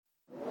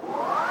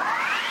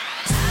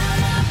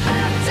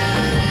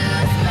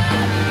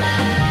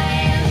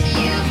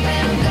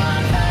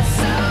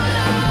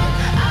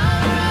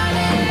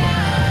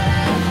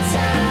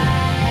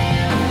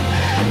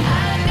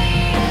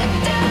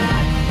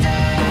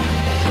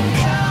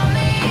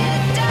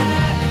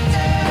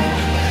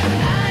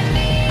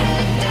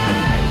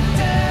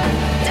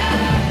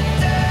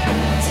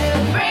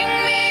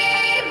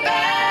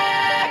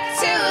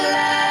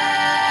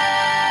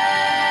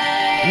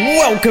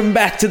Welcome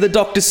back to the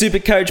Dr.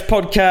 Supercoach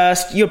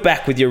podcast. You're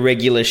back with your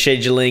regular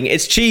scheduling.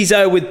 It's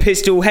Chizo with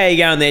Pistol. How you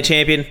going there,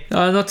 champion?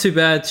 Not too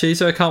bad,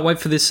 Chizo. I can't wait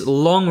for this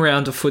long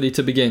round of footy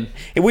to begin.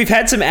 We've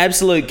had some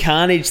absolute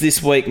carnage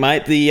this week,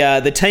 mate.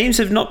 The teams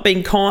have not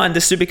been kind. The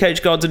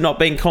Supercoach gods have not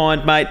been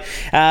kind, mate.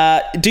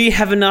 Do you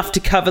have enough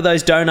to cover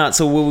those donuts,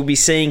 or will we be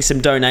seeing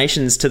some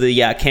donations to the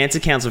Cancer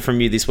Council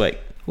from you this week?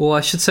 Well,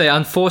 I should say,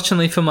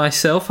 unfortunately for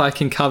myself, I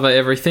can cover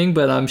everything,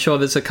 but I'm sure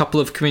there's a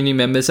couple of community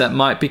members that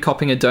might be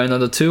copping a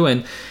donut or two,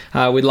 and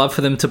we'd love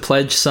for them to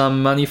pledge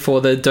some money for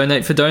the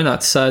Donate for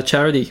Donuts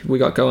charity we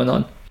got going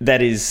on.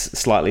 That is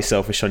slightly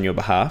selfish on your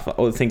behalf.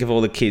 I think of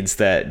all the kids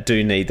that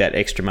do need that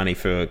extra money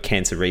for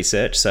cancer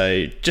research,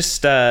 so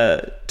just take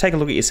a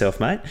look at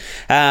yourself, mate.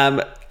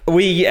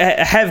 We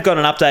have got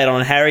an update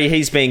on Harry.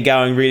 He's been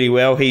going really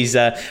well. He's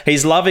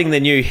loving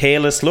the new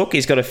hairless look.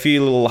 He's got a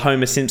few little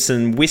Homer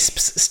Simpson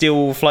wisps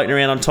still floating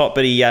around on top,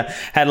 but he had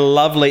a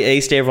lovely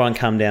Easter. Everyone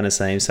come down to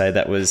see him, so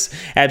that was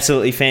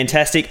absolutely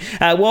fantastic.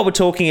 While we're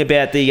talking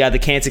about the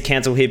Cancer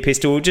Council here,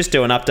 Pistol, we'll just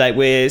do an update.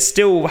 We're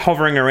still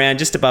hovering around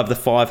just above the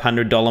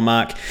 $500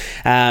 mark.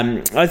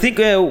 I think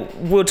we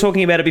were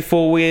talking about it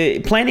before. We're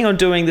planning on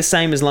doing the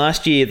same as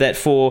last year, that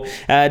for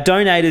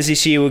donators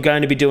this year, we're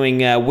going to be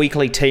doing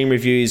weekly team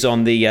reviews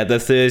on the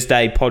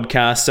Thursday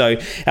podcast. So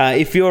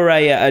if you're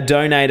a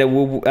donator,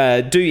 we'll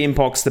do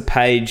inbox the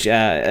page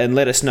and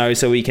let us know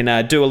so we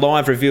can do a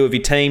live review of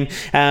your team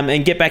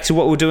and get back to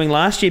what we were doing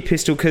last year,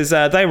 Pistol, because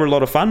they were a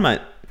lot of fun,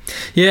 mate.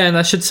 Yeah, and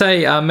I should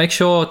say, make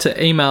sure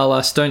to email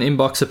us. Don't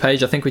inbox the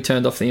page. I think we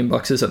turned off the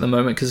inboxes at the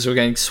moment because we're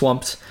getting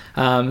swamped.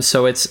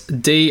 So it's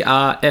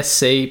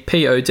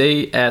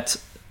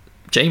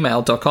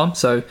drscpod@gmail.com.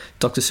 So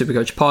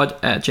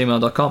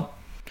drsupercoachpod@gmail.com.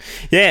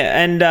 Yeah,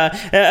 and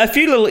a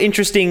few little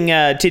interesting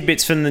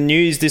tidbits from the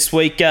news this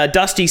week.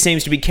 Dusty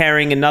seems to be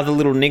carrying another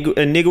little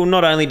niggle.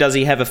 Not only does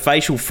he have a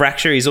facial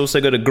fracture, he's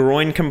also got a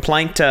groin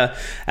complaint.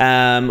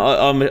 I'm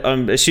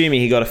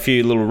assuming he got a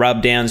few little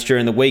rub downs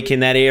during the week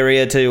in that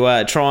area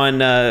to try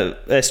and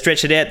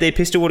stretch it out there.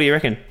 Pistol, what do you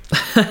reckon?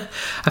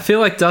 I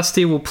feel like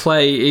Dusty will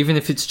play even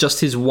if it's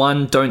just his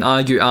one don't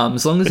argue arm.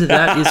 As long as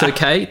that is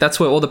okay, that's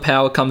where all the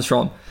power comes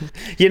from.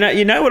 You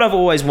know what I've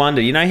always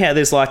wondered? You know how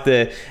there's like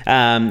the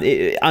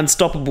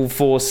unstoppable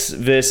force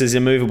versus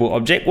immovable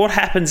object? What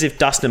happens if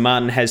Dustin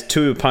Martin has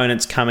two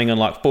opponents coming on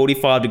like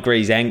 45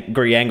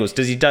 degree angles?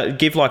 Does he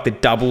give like the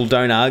double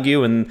don't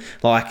argue and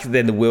like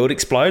then the world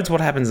explodes? What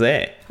happens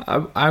there?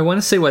 I want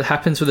to see what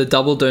happens with a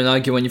double don't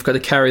argue when you've got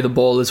to carry the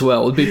ball as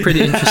well. It would be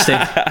pretty interesting.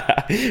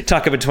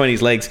 Tuck it between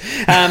his legs.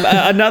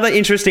 Another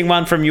interesting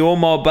one from your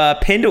mob,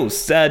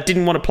 Pendles.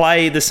 Didn't want to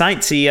play the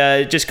Saints. He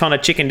just kind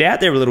of chickened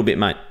out there a little bit,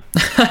 mate.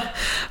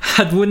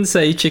 I wouldn't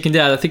say he chickened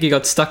out. I think he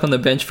got stuck on the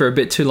bench for a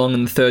bit too long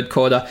in the third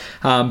quarter.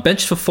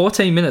 Benched for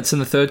 14 minutes in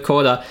the third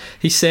quarter.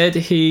 He said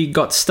he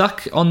got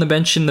stuck on the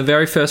bench in the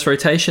very first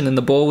rotation and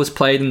the ball was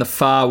played in the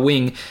far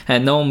wing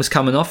and no one was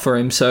coming off for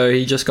him, so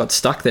he just got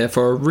stuck there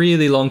for a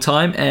really long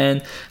time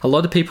and a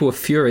lot of people were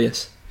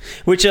furious.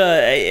 Which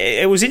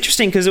it was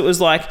interesting because it was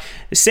like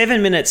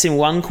 7 minutes in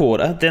one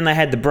quarter, then they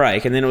had the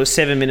break, and then it was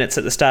 7 minutes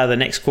at the start of the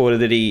next quarter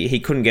that he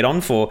couldn't get on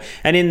for.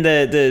 And in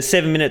the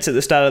 7 minutes at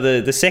the start of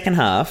the second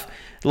half,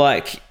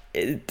 like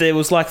there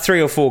was like 3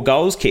 or 4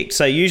 goals kicked.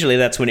 So usually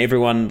that's when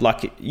everyone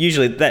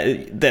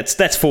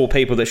that's 4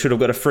 people that should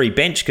have got a free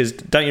bench, because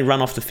don't you run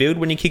off the field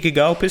when you kick a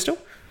goal, Pistol?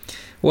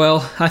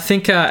 Well, I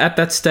think at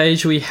that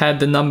stage we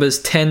had the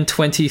numbers 10,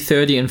 20,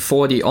 30 and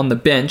 40 on the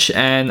bench,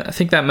 and I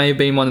think that may have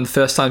been one of the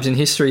first times in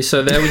history,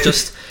 so they were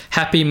just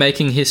happy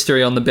making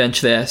history on the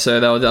bench there, so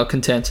they were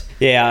content.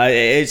 Yeah,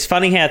 it's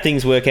funny how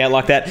things work out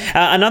like that.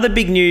 Another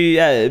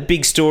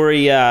big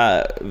story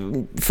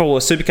for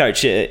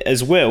Supercoach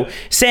as well,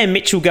 Sam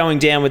Mitchell going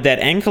down with that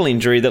ankle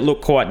injury that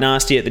looked quite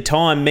nasty at the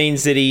time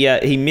means that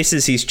he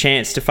misses his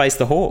chance to face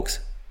the Hawks.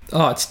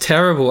 Oh, it's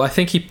terrible. I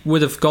think he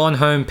would have gone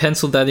home,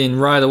 penciled that in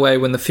right away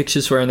when the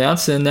fixtures were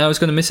announced, and now he's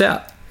going to miss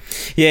out.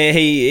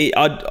 Yeah,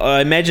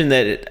 I imagine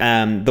that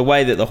the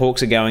way that the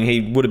Hawks are going, he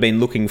would have been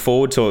looking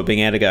forward to it, being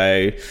able to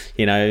go,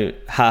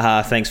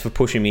 haha, thanks for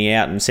pushing me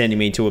out and sending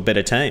me to a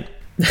better team.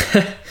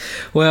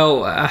 Well,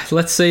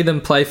 let's see them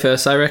play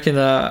first. I reckon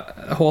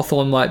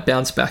Hawthorn might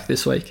bounce back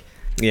this week.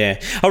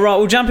 Yeah. All right,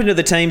 we'll jump into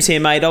the teams here,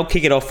 mate. I'll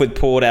kick it off with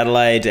Port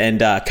Adelaide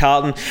and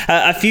Carlton.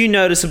 A few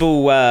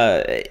noticeable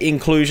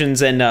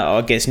inclusions and,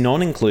 I guess,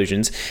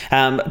 non-inclusions.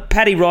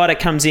 Paddy Ryder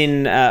comes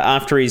in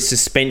after his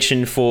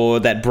suspension for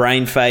that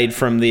brain fade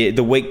from the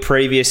week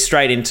previous,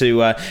 straight into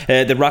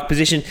the ruck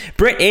position.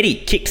 Brett Eddy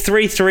kicked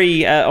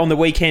 3-3 on the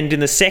weekend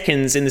in the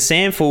seconds in the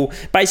Samful,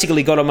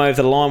 basically got him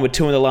over the line with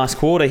 2 in the last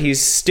quarter. He's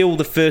still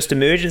the first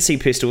emergency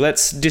pistol.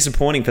 That's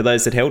disappointing for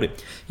those that held him.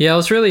 Yeah, I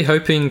was really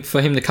hoping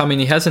for him to come in.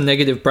 He has a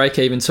negative break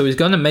even, so he's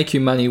going to make you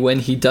money when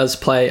he does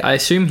play. I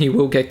assume he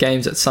will get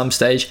games at some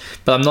stage,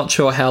 but I'm not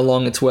sure how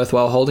long it's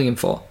worthwhile holding him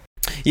for.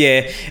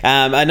 Yeah,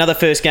 another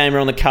first gamer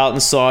on the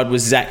Carlton side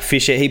was Zach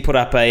Fisher. He put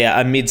up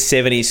a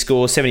mid-70s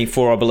score,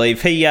 74 I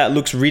believe. He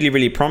looks really,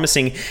 really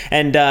promising,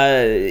 and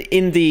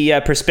in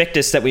the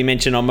prospectus that we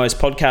mentioned on most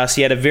podcasts,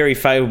 he had a very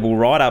favourable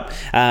write-up.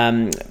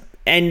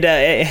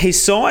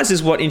 his size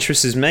is what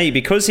interests me,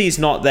 because he's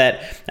not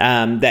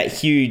that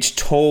huge,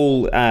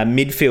 tall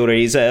midfielder.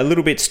 He's a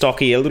little bit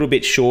stocky, a little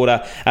bit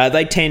shorter.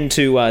 They tend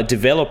to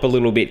develop a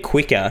little bit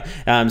quicker.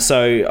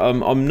 So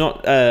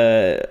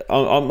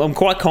I'm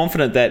quite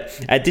confident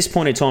that at this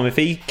point in time, if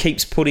he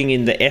keeps putting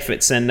in the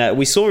efforts, and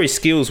we saw his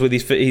skills with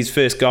his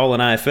first goal in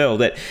AFL,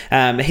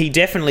 that he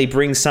definitely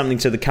brings something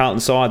to the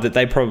Carlton side that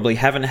they probably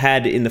haven't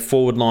had in the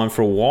forward line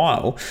for a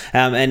while.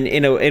 And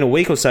in a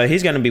week or so,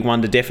 he's going to be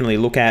one to definitely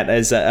look at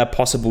as a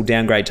possible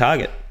downgrade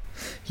target.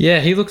 Yeah,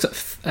 he looked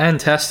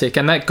fantastic,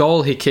 and that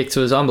goal he kicked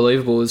was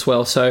unbelievable as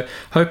well. So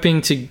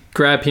hoping to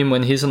grab him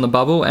when he's on the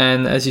bubble,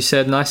 and as you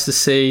said, nice to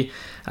see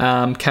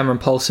Cameron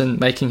Paulson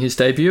making his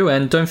debut.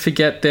 And don't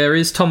forget, there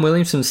is Tom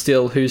Williamson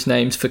still, who's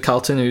named for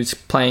Carlton, who's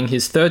playing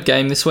his third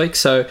game this week.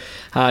 So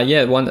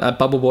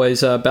Bubble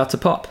Boy's about to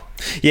pop.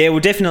 Yeah, we're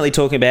definitely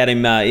talking about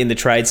him in the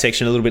trade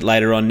section a little bit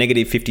later on.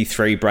 Negative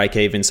 53 break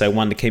even, so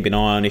one to keep an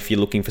eye on if you're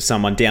looking for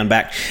someone down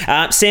back.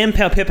 Sam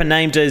Powell-Pepper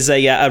named as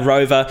a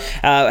Rover.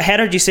 How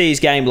did you see his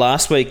game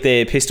last week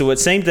there, Pistol? It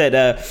seemed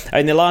that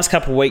in the last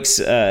couple of weeks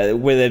where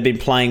they've been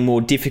playing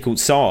more difficult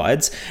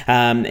sides,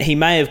 he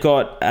may have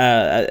got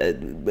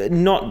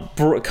not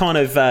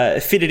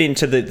fitted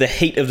into the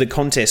heat of the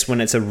contest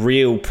when it's a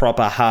real,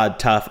 proper, hard,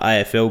 tough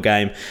AFL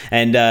game.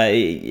 And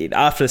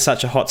after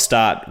such a hot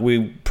start,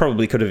 we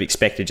probably could have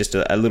expected just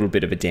a little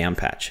bit of a down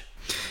patch.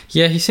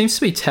 Yeah, he seems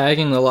to be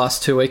tagging the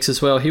last 2 weeks as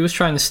well. He was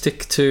trying to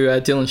stick to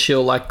Dylan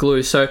Shield like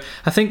glue. So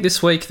I think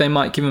this week they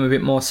might give him a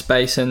bit more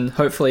space, and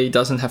hopefully he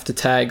doesn't have to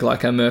tag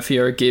like a Murphy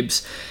or a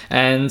Gibbs.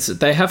 And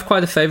they have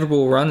quite a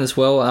favourable run as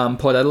well.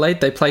 Port Adelaide,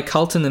 they play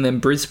Carlton and then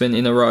Brisbane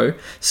in a row.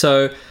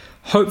 So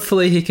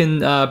hopefully he can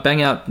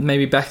bang out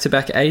maybe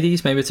back-to-back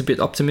 80s. Maybe it's a bit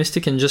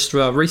optimistic, and just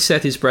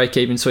reset his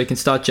break-even so he can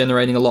start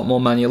generating a lot more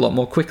money a lot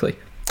more quickly.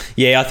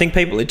 Yeah, I think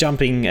people are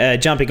jumping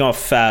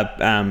off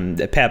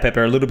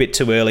Powell-Pepper a little bit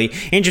too early.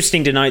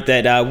 Interesting to note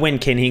that when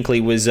Ken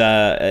Hinkley was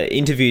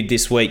interviewed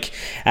this week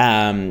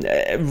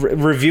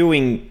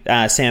reviewing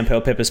Sam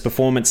Powell-Pepper's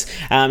performance,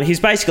 he's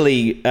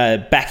basically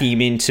backing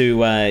him in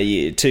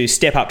to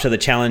step up to the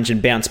challenge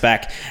and bounce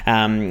back.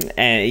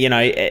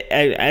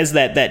 As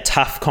that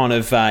tough kind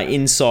of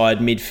inside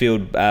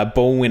midfield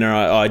ball winner,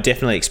 I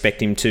definitely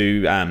expect him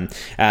to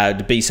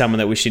be someone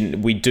that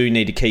we do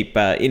need to keep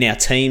in our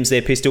teams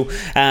there, Pistol.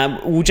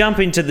 We'll jump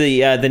into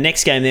the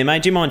next game there,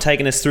 mate. Do you mind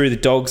taking us through the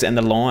Dogs and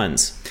the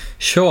Lions?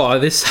 Sure.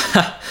 This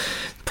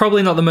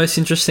probably not the most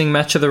interesting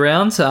match of the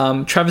round.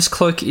 Travis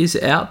Cloke is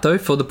out, though,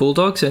 for the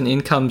Bulldogs, and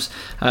in comes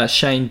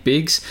Shane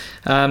Biggs.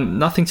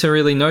 Nothing to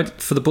really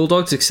note for the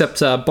Bulldogs, except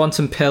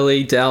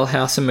Bontempelli,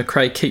 Dalhouse and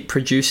McRae keep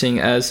producing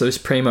as those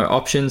primo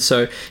options.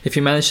 So if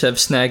you manage to have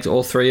snagged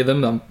all three of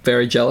them, I'm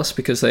very jealous,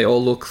 because they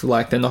all look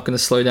like they're not going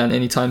to slow down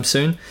anytime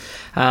soon.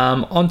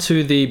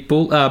 Onto the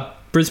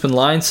Brisbane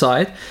Lions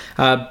side,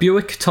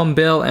 Buick, Tom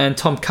Bell and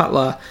Tom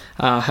Cutler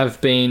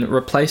have been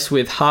replaced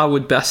with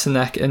Harwood,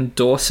 Bastanak and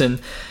Dawson.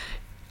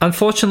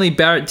 Unfortunately,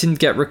 Barrett didn't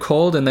get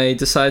recalled, and they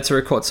decided to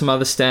record some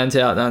other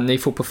standout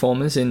NEFL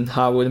performers in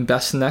Harwood and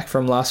Bastanak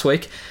from last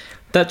week.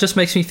 That just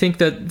makes me think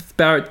that if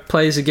Barrett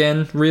plays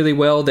again really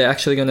well, they're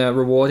actually going to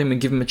reward him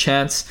and give him a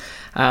chance.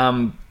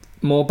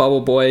 More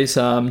Bubble Boys.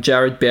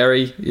 Jared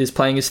Berry is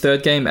playing his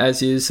third game,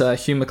 as is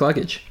Hugh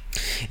McCluggage.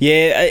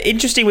 Yeah,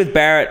 interesting with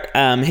Barrett.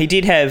 He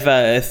did have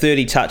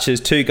 30 touches,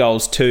 2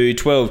 goals,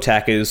 12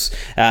 tackles.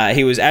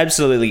 He was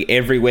absolutely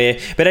everywhere.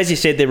 But as you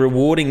said, they're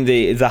rewarding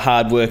the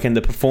hard work and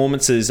the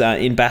performances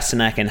in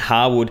Bastanak and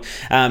Harwood.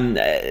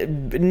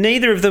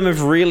 Neither of them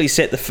have really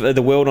set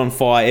the world on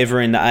fire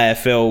ever in the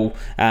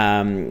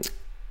AFL.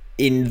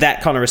 In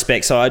that kind of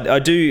respect, so I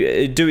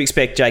do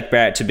expect Jake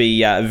Barrett to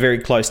be very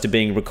close to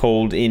being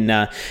recalled in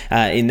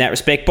that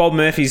respect. Bob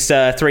Murphy's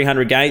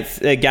 300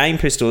 game,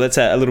 Pistol. That's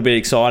a little bit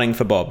exciting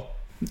for Bob.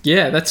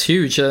 Yeah, that's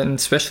huge, and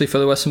especially for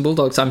the Western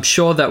Bulldogs. I'm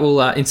sure that will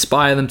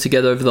inspire them to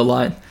get over the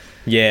line.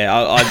 Yeah,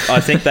 I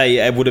think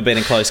it would have been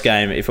a close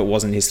game if it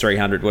wasn't his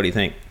 300. What do you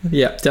think?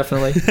 Yeah,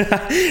 definitely.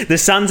 The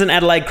Suns and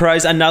Adelaide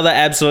Crows, another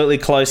absolutely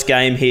close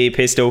game here,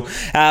 Pistol.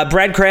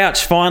 Brad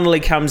Crouch finally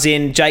comes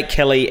in. Jake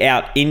Kelly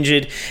out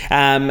injured.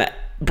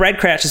 Brad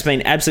Crouch has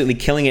been absolutely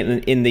killing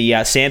it in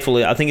the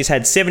Sandford. I think he's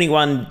had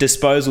 71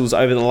 disposals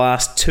over the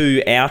last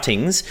 2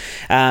 outings.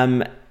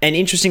 And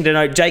interesting to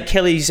note, Jake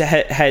Kelly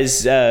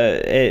has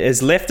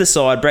left the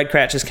side. Brad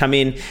Crouch has come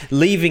in,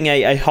 leaving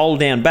a hole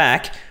down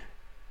back.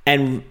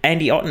 And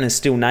Andy Otten is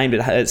still named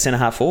at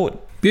centre-half forward.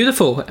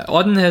 Beautiful.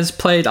 Otten has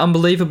played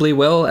unbelievably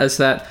well as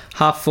that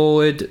half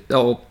forward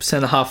or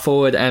centre-half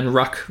forward and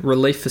ruck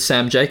relief for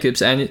Sam Jacobs.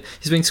 And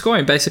he's been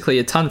scoring basically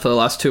a ton for the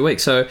last 2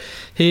 weeks. So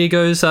here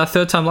goes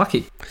third time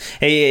lucky.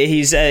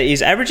 He's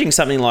averaging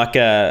something like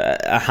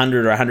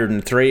 100 or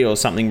 103 or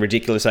something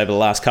ridiculous over the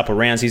last couple of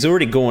rounds. He's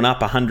already gone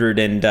up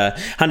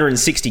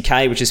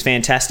 160k, which is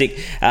fantastic.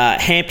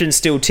 Hampton's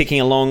still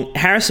ticking along.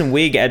 Harrison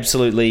Wigg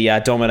absolutely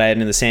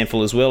dominated in the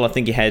sample as well. I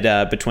think he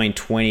had between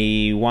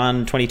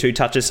 21, 22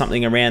 touches,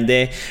 something around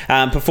there,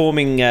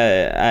 performing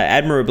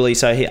admirably.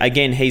 So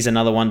he's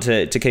another one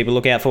to keep a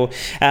lookout for.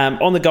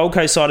 On the Gold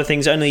Coast side of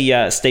things, only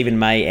Stephen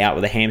May out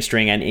with a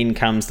hamstring, and in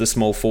comes the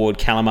small forward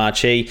Calamar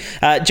Chi.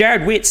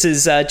 Jared Witts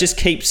just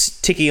keeps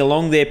ticking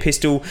along there,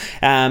 Pistol,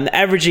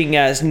 averaging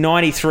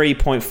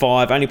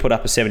 93.5, only put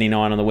up a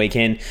 79 on the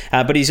weekend,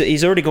 but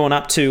he's already gone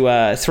up to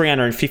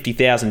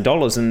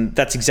 $350,000, and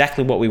that's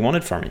exactly what we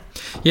wanted from him.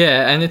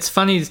 Yeah, and it's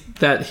funny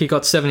that he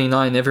got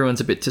 79.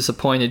 Everyone's a bit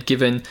disappointed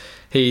given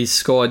he's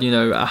scored,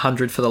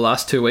 100 for the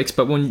last 2 weeks.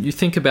 But when you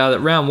think about it,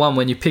 round one,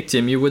 when you picked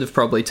him, you would have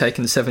probably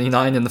taken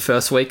 79 in the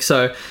first week.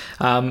 So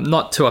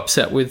not too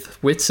upset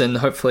with Witts, and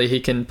hopefully he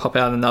can pop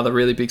out another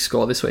really big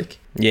score this week.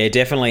 Yeah,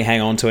 definitely hang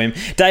on to him.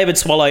 David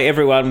Swallow,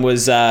 everyone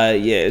was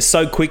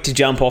so quick to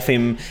jump off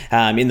him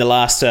in the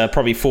last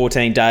probably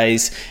 14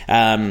 days.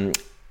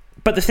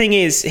 But the thing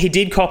is, he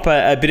did cop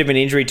a bit of an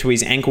injury to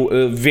his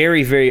ankle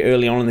very, very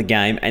early on in the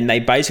game, and they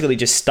basically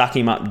just stuck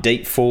him up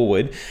deep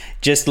forward,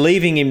 just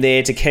leaving him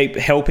there to keep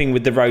helping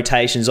with the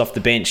rotations off the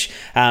bench.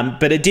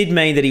 But it did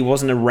mean that he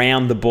wasn't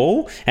around the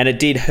ball, and it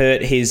did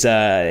hurt his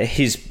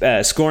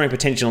scoring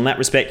potential in that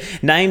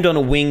respect. Named on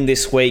a wing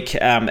this week,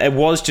 it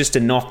was just a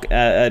knock,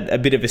 a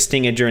bit of a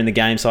stinger during the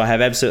game, so I have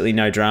absolutely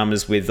no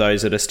dramas with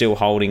those that are still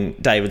holding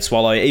David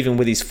Swallow. Even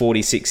with his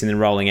 46 in the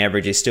rolling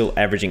average, he's still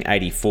averaging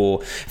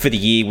 84 for the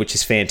year, which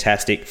is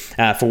fantastic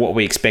for what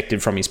we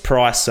expected from his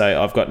price.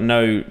 So I've got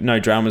no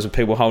dramas with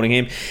people holding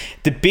him.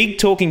 The big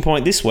talking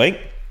point this week,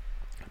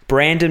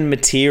 Brandon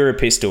Matera,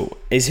 Pistol.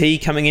 Is he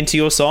coming into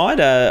your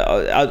side?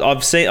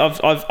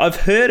 I've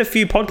heard a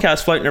few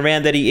podcasts floating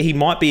around that he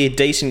might be a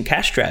decent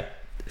cash trap.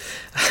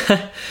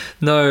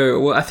 No,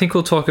 well, I think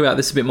we'll talk about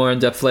this a bit more in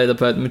depth later,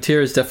 but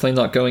Matera is definitely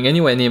not going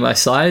anywhere near my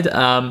side.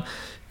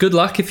 Good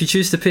luck if you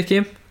choose to pick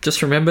him.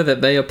 Just remember that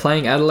they are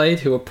playing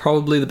Adelaide, who are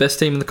probably the best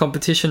team in the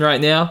competition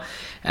right now,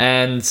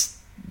 and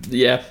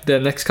yeah, the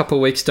next couple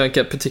of weeks don't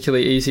get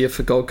particularly easier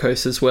for Gold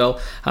Coast as well,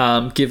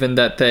 given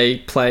that they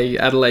play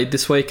Adelaide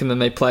this week and then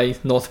they play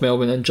North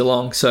Melbourne and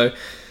Geelong. So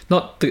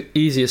not the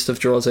easiest of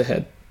draws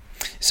ahead.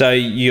 So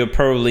you're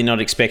probably not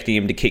expecting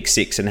him to kick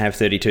 6 and have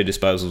 32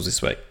 disposals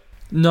this week?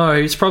 No,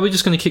 he's probably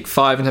just going to kick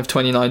 5 and have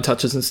 29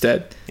 touches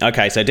instead.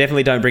 Okay, so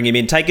definitely don't bring him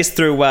in. Take us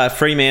through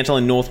Fremantle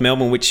and North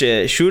Melbourne, which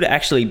should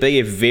actually be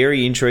a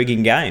very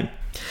intriguing game.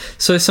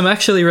 So some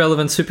actually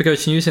relevant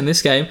Supercoach news in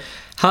this game.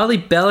 Harley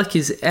Bellick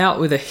is out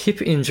with a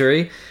hip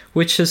injury,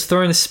 which has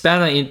thrown a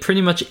spanner in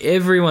pretty much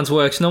everyone's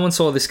works. No one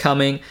saw this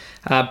coming.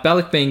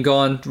 Bellick being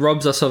gone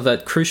robs us of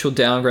that crucial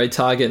downgrade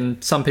target,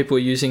 and some people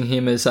are using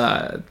him as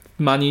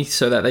money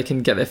so that they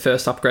can get their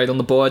first upgrade on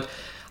the board.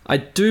 I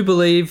do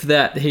believe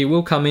that he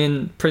will come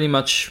in pretty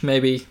much,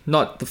 maybe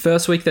not the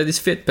first week that he's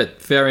fit,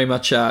 but very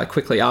much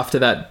quickly after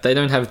that. They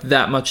don't have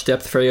that much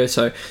depth for you,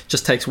 so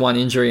just takes one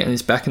injury and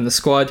he's back in the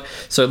squad.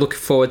 So look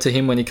forward to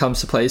him when he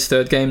comes to play his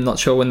third game. Not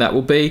sure when that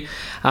will be.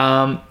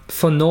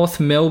 For North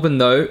Melbourne,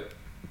 though,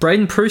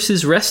 Braden Preuss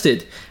is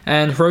rested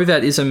and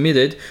Hrovat is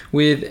omitted,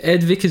 with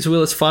Ed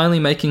Vickers-Willis finally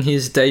making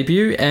his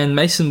debut and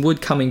Mason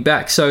Wood coming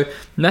back. So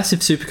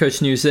massive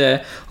Supercoach news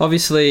there.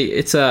 Obviously,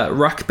 it's a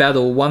ruck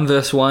battle, 1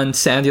 versus 1,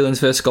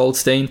 Sandilands versus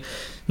Goldstein.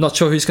 Not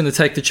sure who's going to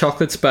take the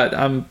chocolates, but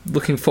I'm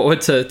looking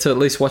forward to at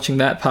least watching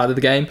that part of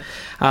the game.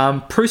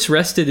 Preuss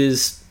rested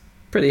is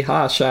pretty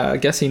harsh. I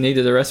guess he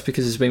needed a rest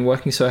because he's been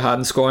working so hard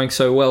and scoring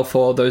so well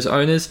for those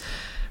owners.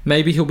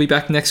 Maybe he'll be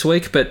back next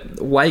week,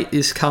 but Waite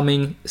is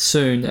coming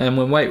soon. And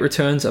when Waite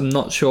returns, I'm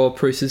not sure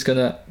Preuss is going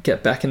to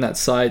get back in that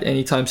side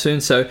anytime soon.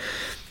 So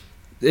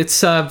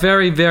it's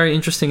very, very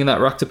interesting in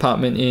that ruck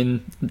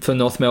department for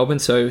North Melbourne.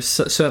 So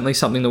certainly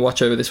something to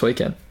watch over this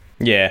weekend.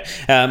 Yeah,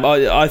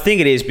 I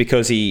think it is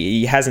because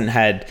he hasn't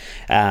had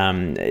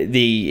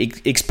the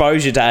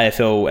exposure to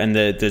AFL and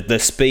the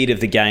speed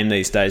of the game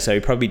these days, so he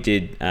probably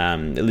did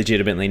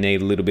legitimately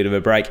need a little bit of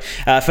a break.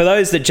 For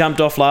those that jumped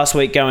off last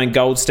week going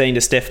Goldstein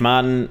to Steph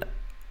Martin,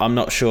 I'm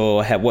not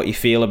sure what you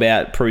feel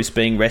about Preuss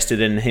being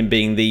rested and him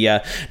being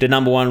the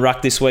number one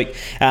ruck this week.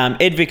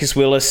 Ed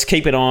Vickers-Willis,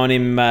 keep an eye on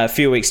him a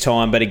few weeks'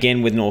 time, but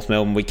again, with North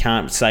Melbourne, we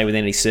can't say with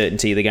any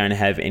certainty they're going to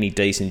have any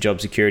decent job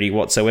security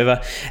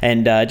whatsoever.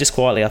 And just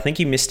quietly, I think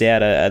you missed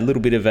out a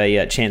little bit of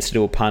a chance to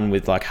do a pun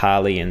with like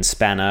Harley and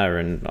Spanner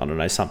and, I don't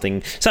know,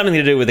 something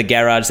to do with the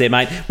garage there,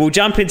 mate. We'll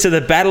jump into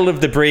the Battle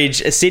of the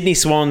Bridge, Sydney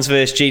Swans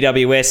versus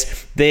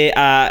GWS. There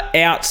are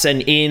outs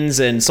and ins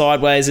and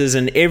sidewayses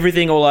and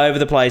everything all over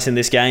the place in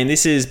this game.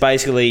 This is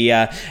basically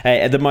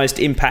the most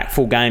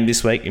impactful game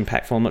this week.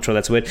 Impactful, I'm not sure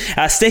that's a word.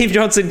 Steve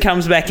Johnson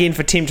comes back in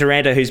for Tim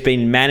Taranto, who's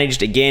been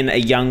managed. Again, a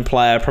young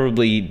player,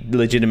 probably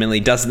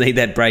legitimately does need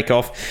that break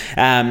off.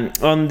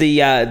 On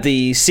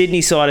the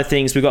Sydney side of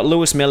things, we've got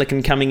Lewis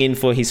Melican coming in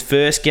for his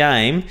first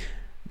game,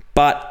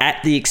 but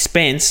at the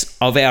expense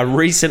of our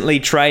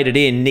recently traded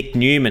in Nick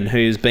Newman,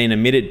 who's been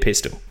omitted,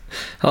 Pistol.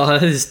 Oh,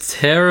 that is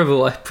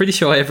terrible. I'm pretty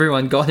sure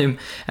everyone got him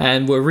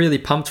and were really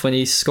pumped when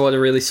he scored a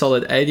really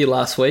solid 80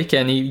 last week,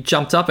 and he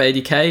jumped up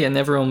 80k and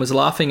everyone was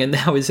laughing, and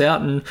now he's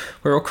out and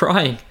we're all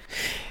crying.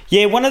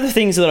 Yeah, one of the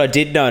things that I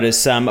did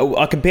notice,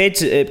 I compared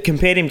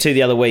him to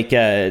the other week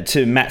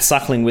to Matt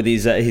Suckling with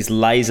his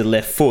laser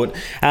left foot.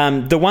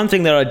 The one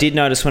thing that I did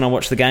notice when I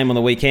watched the game on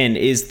the weekend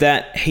is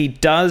that he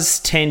does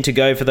tend to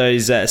go for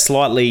those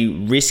slightly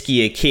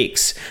riskier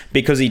kicks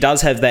because he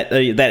does have that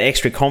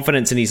extra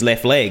confidence in his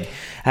left leg.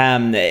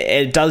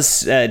 It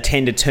does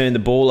tend to turn the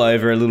ball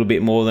over a little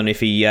bit more than if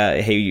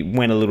he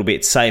went a little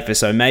bit safer.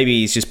 So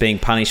maybe he's just being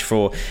punished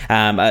for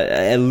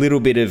a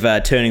little bit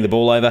of turning the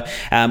ball over.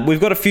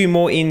 We've got a few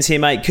more ins here,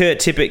 mate. Kurt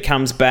Tippett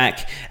comes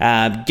back.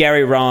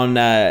 Gary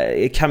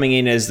Rowan coming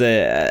in as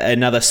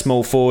another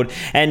small forward.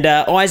 And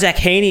Isaac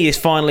Heaney is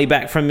finally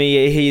back from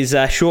his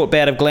short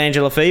bout of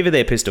glandular fever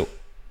there, Pistol.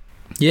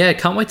 Yeah,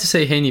 can't wait to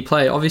see Heaney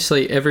play.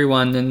 Obviously,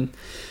 everyone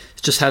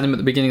just had him at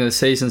the beginning of the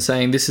season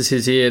saying this is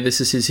his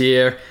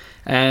year,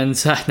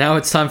 and now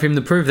it's time for him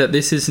to prove that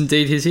this is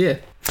indeed his year.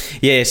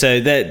 Yeah,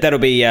 so that'll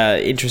be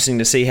interesting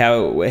to see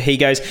how he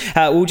goes.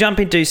 We'll jump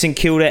into St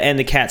Kilda and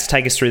the Cats.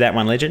 Take us through that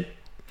one, Legend.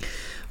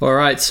 All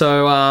right,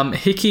 so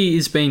Hickey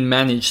is being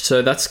managed,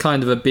 so that's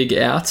kind of a big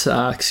out,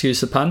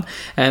 excuse the pun,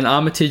 and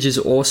Armitage is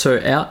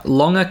also out.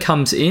 Longer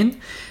comes in.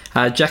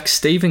 Jack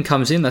Stephen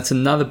comes in. That's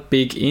another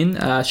big in.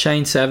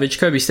 Shane Savage,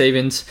 Kobe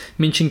Stevens,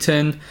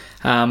 Minchington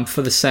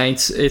for the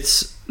Saints.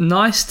 It's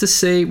nice to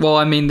see. Well,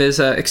 I mean, there's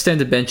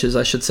extended benches,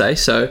 I should say.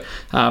 So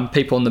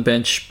people on the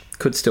bench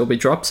could still be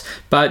dropped.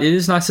 But it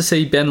is nice to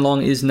see Ben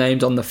Long is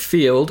named on the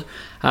field.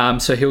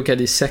 So he'll get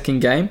his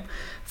second game.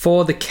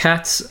 For the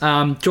Cats,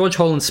 George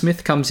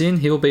Holland-Smith comes in.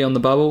 He'll be on the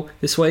bubble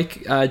this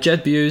week.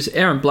 Jed Buse,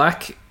 Aaron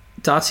Black,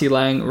 Darcy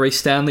Lang, Reece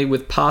Stanley,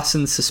 with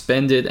Parsons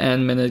suspended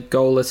and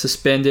Menegola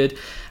suspended.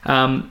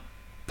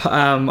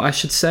 I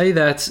should say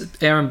that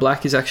Aaron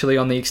Black is actually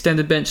on the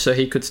extended bench, so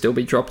he could still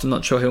be dropped. I'm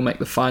not sure he'll make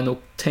the final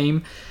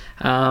team.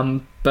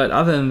 But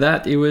other than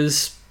that, it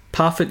was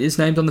Parfitt is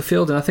named on the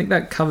field, and I think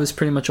that covers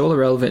pretty much all the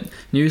relevant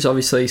news.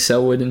 Obviously,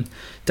 Selwood and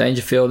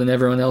Dangerfield and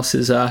everyone else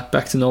is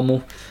back to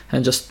normal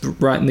and just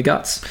right in the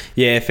guts.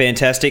 Yeah,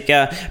 fantastic.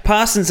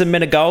 Parsons and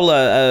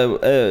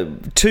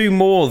Menegola, two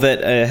more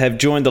that have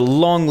joined the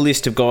long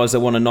list of guys that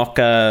want to knock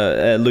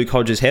Luke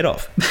Hodges' head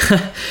off.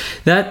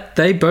 That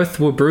they both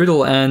were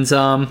brutal, and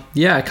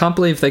I can't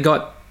believe they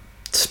got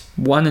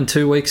 1 and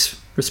 2 weeks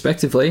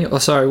respectively. Oh,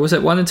 sorry, was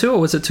it 1 and 2 or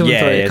was it 2 and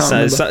 3?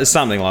 Yeah, so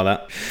something like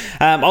that.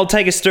 I'll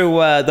take us through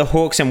the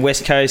Hawks and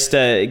West Coast.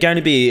 Going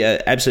to be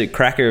an absolute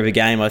cracker of a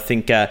game. I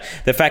think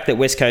the fact that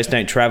West Coast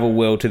don't travel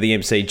well to the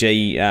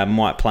MCG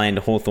might play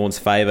into Hawthorn's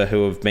favour,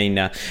 who have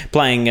been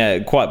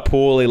playing quite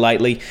poorly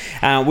lately.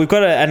 We've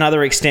got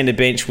another extended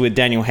bench with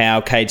Daniel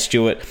Howe, Cade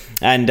Stewart,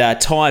 and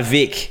Ty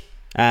Vick.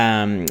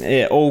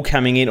 All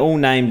coming in, all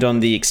named on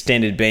the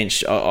extended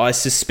bench. I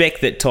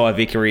suspect that Ty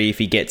Vickery, if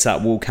he gets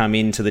up, will come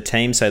into the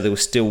team, so there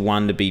was still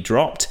one to be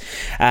dropped.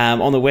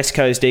 On the West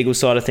Coast Eagles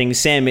side of things,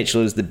 Sam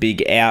Mitchell is the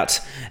big out.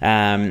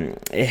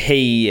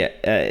 He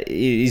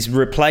is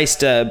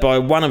replaced by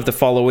one of the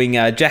following: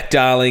 Jack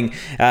Darling,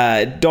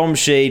 Dom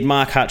Sheed,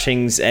 Mark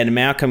Hutchings, and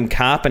Malcolm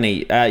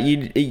Carpeney.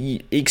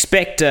 You'd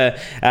expect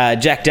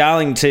Jack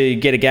Darling to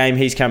get a game.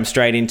 He's come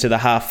straight into the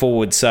half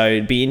forward, so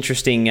it'd be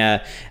interesting.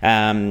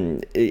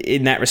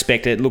 In that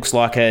respect, it looks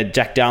like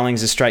Jack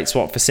Darling's a straight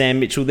swap for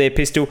Sam Mitchell there,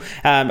 Pistol.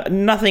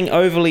 Nothing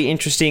overly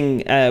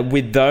interesting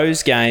with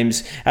those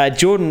games. Jared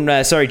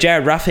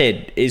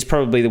Roughhead is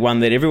probably the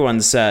one that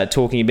everyone's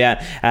talking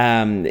about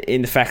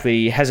in the fact that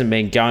he hasn't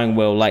been going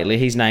well lately.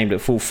 He's named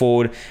at full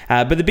forward.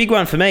 But the big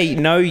one for me,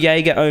 no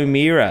Jaeger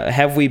O'Meara.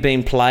 Have we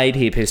been played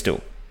here,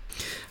 Pistol?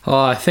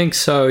 Oh, I think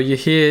so. You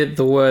hear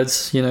the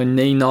words,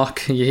 knee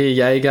knock, you hear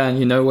Jaeger, and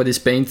you know what he's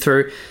been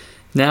through.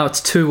 Now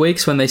it's 2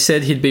 weeks when they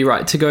said he'd be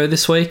right to go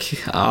this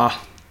week.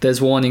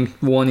 There's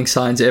warning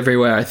signs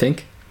everywhere, I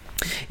think.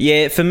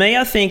 Yeah, for me,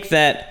 I think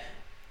that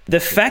the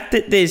fact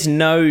that there's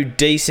no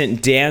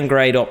decent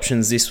downgrade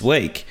options this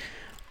week,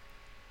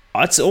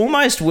 it's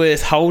almost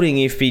worth holding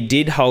if you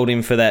did hold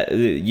him for that.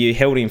 You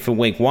held him for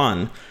week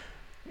 1.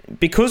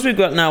 Because we've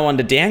got no one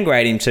to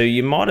downgrade him to,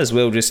 you might as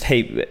well just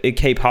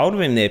keep hold of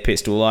him there,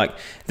 Pistol. Like,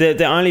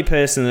 the only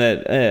person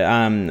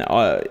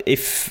that...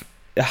 if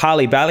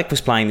Harley Ballick was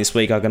playing this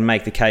week, I can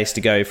make the case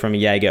to go from a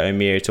Jaeger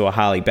O'Meara to a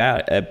Harley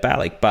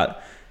Ballick,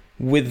 but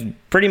with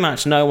pretty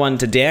much no one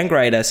to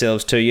downgrade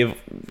ourselves to,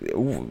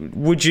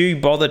 would you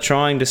bother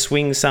trying to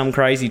swing some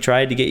crazy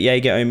trade to get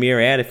Jaeger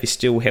O'Meara out if you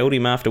still held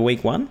him after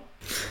week 1?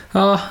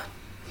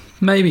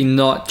 Maybe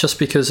not just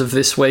because of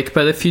this week,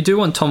 but if you do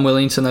want Tom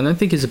Willington, I don't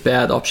think he's a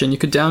bad option. You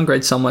could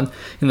downgrade someone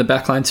in the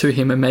backline to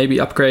him and maybe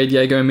upgrade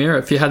Jaeger O'Meara.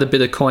 If you had a bit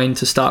of coin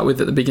to start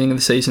with at the beginning of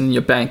the season in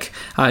your bank,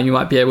 you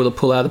might be able to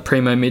pull out a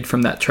primo mid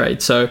from that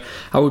trade. So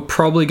I would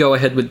probably go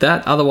ahead with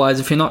that. Otherwise,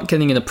 if you're not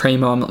getting in a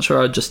primo, I'm not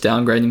sure I'd just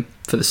downgrade him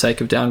for the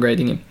sake of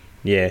downgrading him.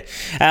 Yeah.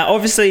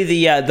 Obviously,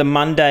 the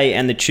Monday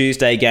and the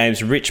Tuesday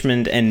games,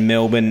 Richmond and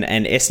Melbourne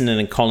and Essendon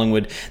and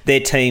Collingwood, their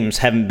teams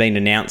haven't been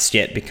announced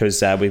yet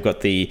because we've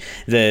got the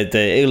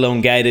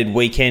elongated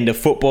weekend of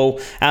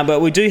football. But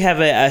we do have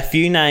a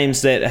few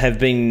names that have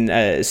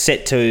been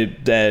set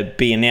to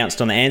be announced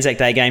on the Anzac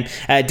Day game.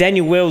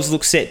 Daniel Wells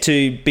looks set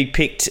to be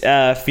picked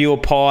for your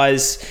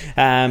Pies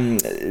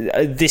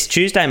this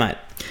Tuesday, mate.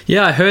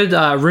 Yeah, I heard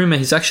rumour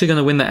he's actually going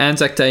to win the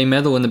Anzac Day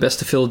medal in the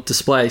best of field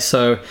display.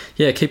 So,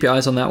 yeah, keep your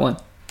eyes on that one.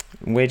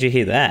 Where'd you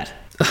hear that?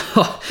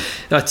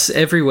 That's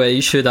everywhere.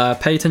 You should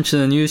pay attention to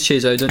the news,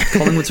 Chizo.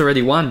 Collingwood's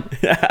already won.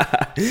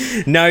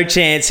 No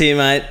chance here,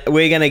 mate.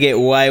 We're going to get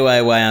way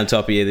on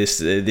top of you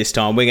this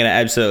time. We're going to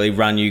absolutely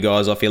run you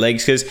guys off your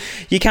legs because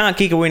you can't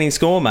kick a winning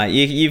score, mate.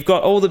 You've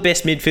got all the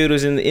best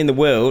midfielders in the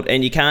world,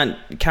 and you can't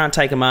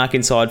take a mark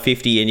inside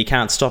 50, and you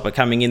can't stop it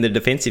coming in the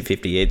defensive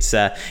 50. It's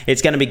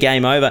going to be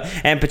game over.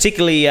 And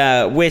particularly,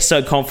 we're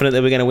so confident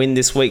that we're going to win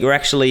this week. We're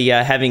actually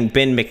having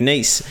Ben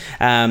McNeice,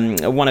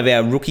 one of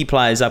our rookie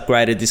players,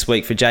 upgraded this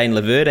week for Jayden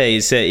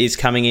Laverde is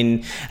coming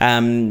in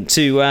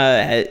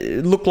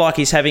to look like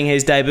he's having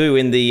his debut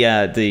in the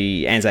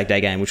Anzac Day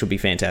game, which will be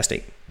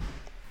fantastic.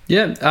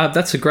 Yeah,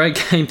 that's a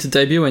great game to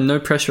debut and no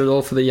pressure at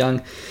all for the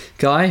young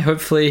guy.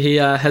 Hopefully he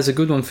has a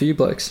good one for you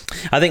blokes.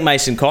 I think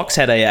Mason Cox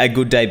had a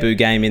good debut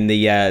game in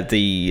the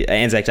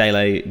Anzac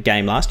Day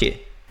game last year.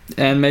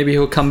 And maybe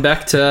he'll come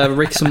back to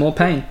wreak some more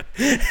pain.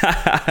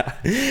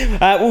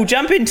 We'll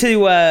jump into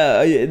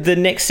the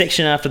next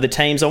section after the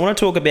teams. I want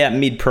to talk about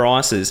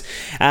mid-prices.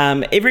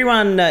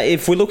 Everyone,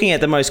 if we're looking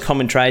at the most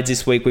common trades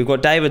this week, we've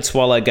got David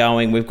Swallow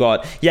going, we've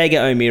got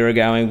Jaeger O'Meara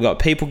going, we've got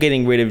people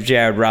getting rid of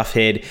Jared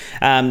Roughhead.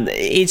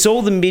 It's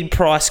all the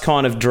mid-price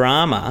kind of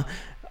drama.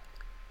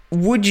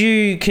 Would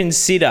you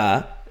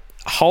consider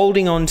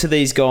holding on to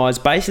these guys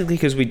basically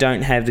because we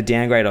don't have the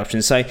downgrade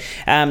option? So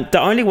the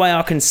only way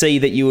I can see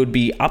that you would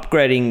be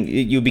upgrading,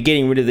 you'll be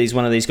getting rid of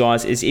one of these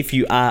guys, is if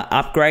you are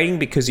upgrading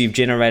because you've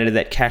generated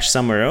that cash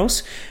somewhere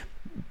else.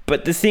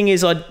 But the thing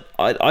is,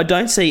 I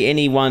don't see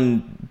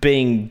anyone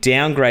being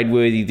downgrade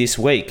worthy this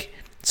week.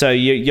 So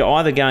you're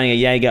either going a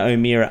Jaeger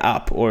O'Meara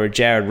up or a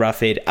Jared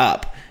Roughhead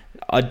up.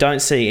 I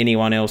don't see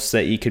anyone else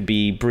that you could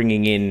be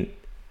bringing in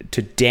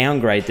to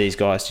downgrade these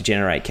guys to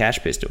generate cash,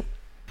 Pistol.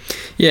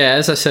 Yeah,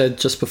 as I said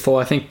just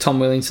before, I think Tom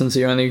Williamson's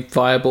the only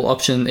viable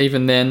option.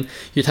 Even then,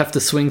 you'd have to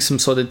swing some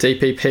sort of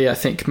DPP. I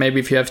think maybe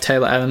if you have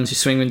Taylor Adams, you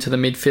swing into the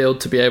midfield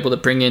to be able to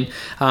bring in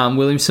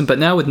Williamson. But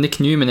now with Nick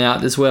Newman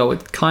out as well,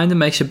 it kind of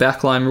makes your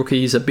backline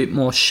rookies a bit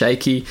more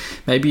shaky.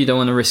 Maybe you don't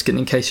want to risk it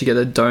in case you get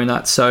a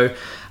donut. So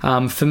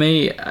for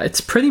me, it's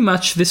pretty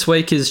much this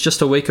week is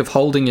just a week of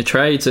holding your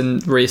trades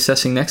and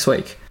reassessing next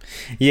week.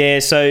 Yeah,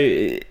 so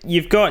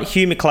you've got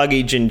Hugh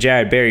McCluggage and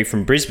Jared Berry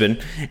from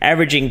Brisbane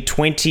averaging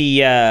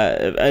 30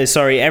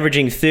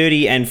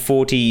 and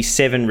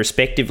 47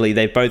 respectively.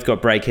 They've both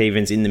got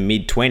break-evens in the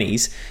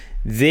mid-20s.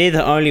 They're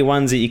the only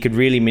ones that you could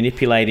really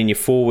manipulate in your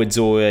forwards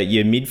or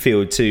your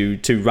midfield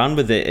to run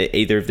with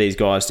either of these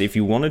guys if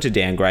you wanted to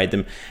downgrade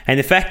them. And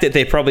the fact that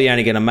they're probably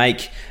only going to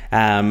make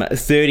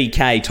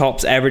 30k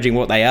tops averaging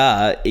what they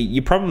are,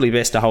 you're probably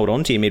best to hold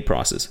on to your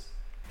mid-prices.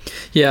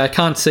 Yeah, I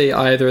can't see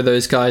either of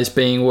those guys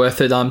being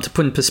worth it. To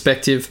put in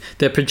perspective,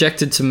 they're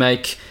projected to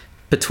make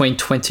between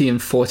 20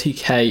 and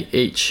 40k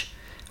each,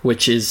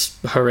 which is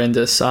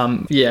horrendous.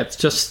 It's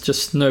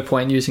just no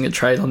point using a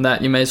trade on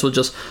that. You may as well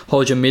just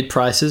hold your mid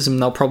prices,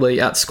 and they'll probably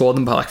outscore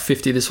them by like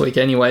 50 this week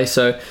anyway.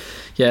 So,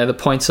 yeah, the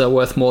points are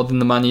worth more than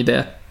the money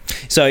there.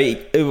 So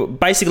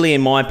basically,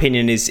 in my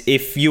opinion, is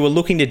if you were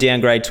looking to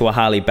downgrade to a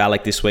Harley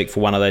Ballack this week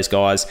for one of those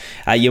guys,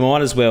 you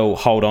might as well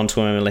hold on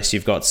to him unless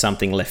you've got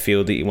something left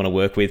field that you want to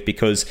work with,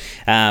 because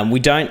we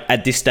don't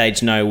at this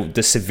stage know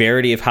the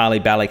severity of Harley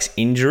Ballack's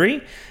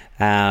injury.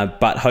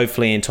 But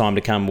hopefully in time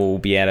to come we'll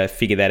be able to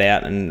figure that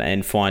out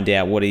and find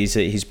out what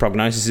his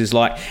prognosis is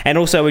like. And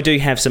also we do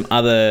have some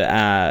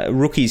other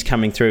rookies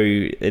coming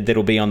through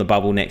that'll be on the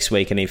bubble next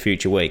week and in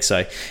future weeks.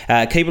 So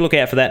keep a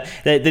lookout for that.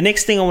 The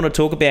next thing I want to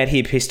talk about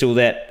here, Pistol,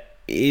 that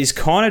is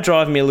kind of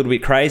driving me a little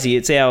bit crazy.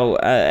 It's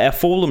our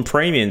fallen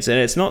premiums, and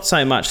it's not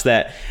so much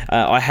that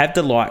I have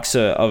the likes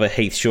of a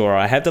Heath Shaw,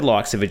 I have the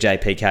likes of a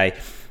JPK.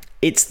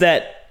 It's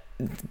that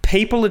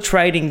people are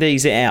trading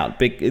these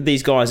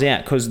guys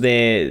out because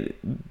they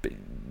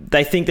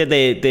think that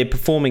they're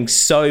performing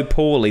so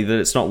poorly that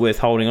it's not worth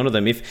holding on to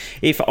them.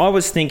 If I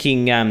was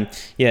thinking,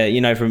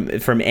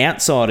 from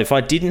outside, if I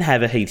didn't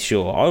have a Heath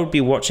Shaw, I would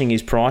be watching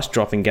his price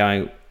drop and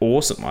going,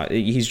 awesome.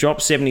 He's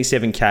dropped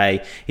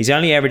 77k. He's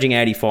only averaging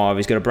 85.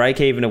 He's got a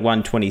break even of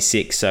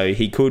 126, so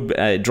he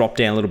could drop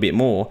down a little bit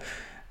more.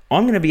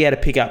 I'm going to be able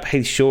to pick up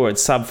Heath Shaw at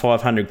sub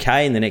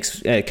 500k in the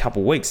next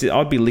couple of weeks.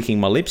 I'd be licking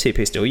my lips here,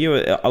 Pistol. Are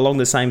you along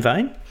the same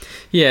vein?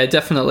 Yeah,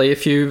 definitely.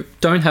 If you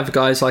don't have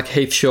guys like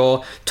Heath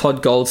Shaw,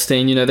 Todd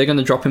Goldstein, they're going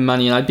to drop in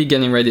money, and I'd be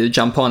getting ready to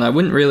jump on. I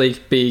wouldn't really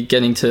be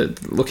getting to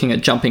looking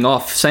at jumping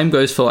off. Same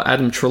goes for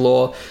Adam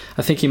Treloar.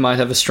 I think he might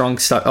have a strong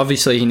start.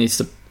 Obviously, he needs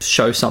to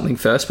show something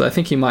first, but I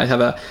think he might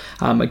have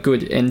a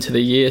good end to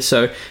the year.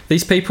 So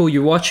these people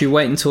you watch, you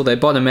wait until they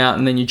bottom out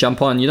and then you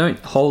jump on. You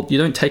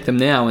don't take them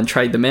now and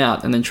trade them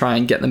out and then try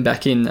and get them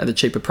back in at a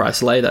cheaper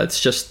price later. It's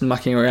just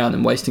mucking around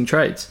and wasting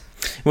trades.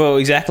 Well,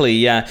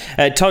 exactly.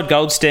 Todd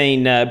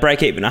Goldstein,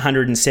 break even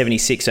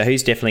 176, so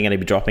he's definitely going to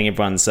be dropping.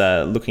 Everyone's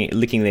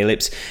licking their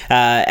lips.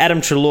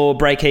 Adam Treloar,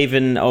 break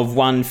even of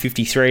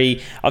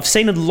 153. I've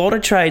seen a lot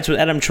of trades with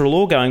Adam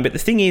Treloar going, but the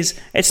thing is,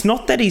 it's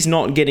not that he's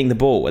not getting the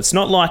ball. It's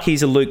not like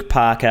he's a Luke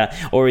Parker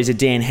or he's a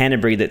Dan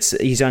Hanbury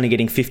he's only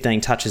getting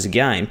 15 touches a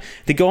game.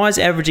 The guy's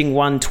averaging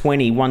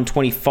 120,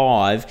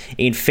 125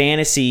 in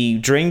fantasy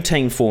dream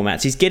team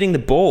formats. He's getting the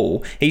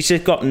ball. He's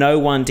just got no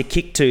one to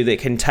kick to that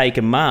can take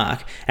a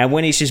mark. And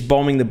when he's just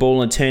bombing the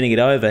ball and turning it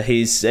over,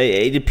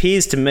 it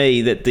appears to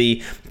me that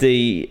the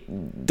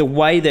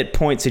way that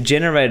points are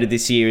generated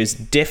this year is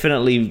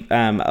definitely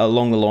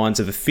along the lines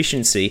of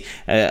efficiency,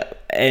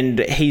 and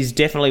he's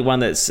definitely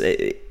one that's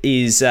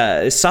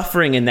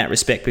suffering in that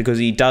respect because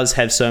he does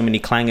have so many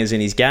clangers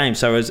in his game.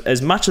 So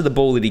as much of the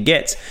ball that he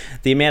gets,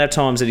 the amount of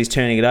times that he's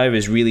turning it over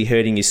is really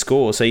hurting his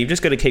score. So you've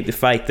just got to keep the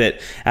faith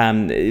that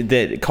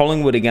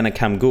Collingwood are going to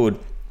come good.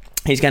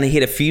 He's going to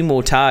hit a few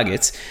more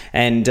targets,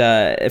 and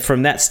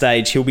from that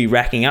stage, he'll be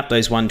racking up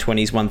those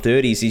 120s,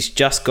 130s. He's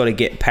just got to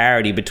get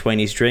parity between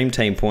his Dream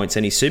Team points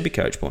and his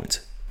Supercoach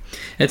points.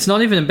 It's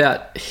not even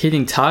about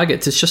hitting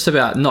targets. It's just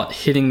about not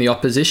hitting the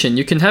opposition.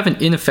 You can have an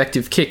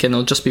ineffective kick and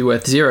it'll just be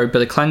worth 0,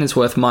 but a clanger's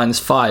worth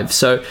 -5.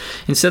 So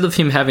instead of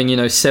him having,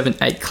 7,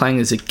 8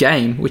 clangers a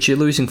game, which you're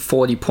losing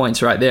 40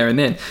 points right there and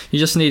then, you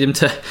just need him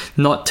to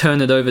not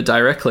turn it over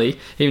directly,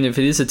 even if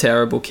it is a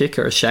terrible kick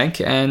or a shank.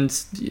 And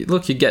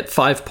look, you get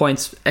 5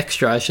 points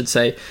extra, I should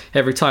say,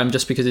 every time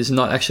just because he's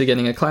not actually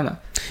getting a clanger.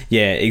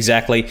 Yeah,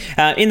 exactly.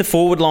 In the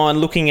forward line,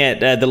 looking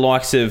at the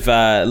likes of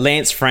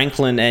Lance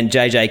Franklin and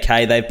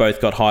JJK, they've both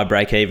got high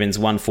break-evens,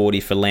 140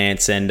 for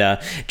Lance, and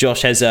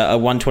Josh has a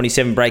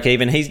 127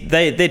 break-even.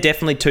 They're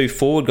definitely two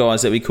forward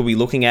guys that we could be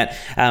looking at.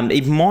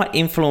 It might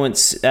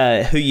influence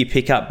who you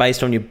pick up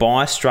based on your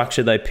buy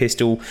structure, though,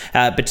 Pistol,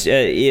 but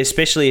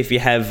especially if you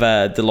have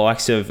the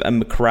likes of a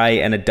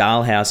McRae and a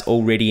Dalhouse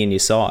already in your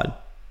side.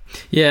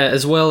 Yeah,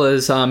 as well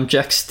as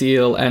Jack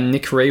Steele and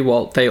Nick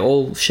Rewalt, they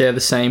all share the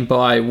same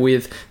buy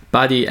with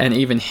Buddy and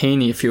even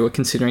Heaney if you were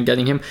considering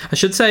getting him. I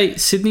should say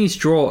Sydney's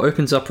draw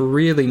opens up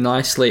really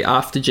nicely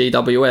after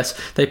GWS.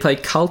 They play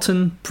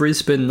Carlton,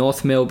 Brisbane,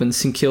 North Melbourne,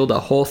 St Kilda,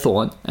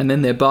 Hawthorn, and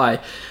then their bye.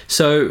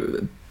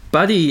 So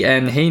Buddy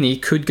and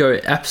Heaney could go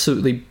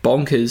absolutely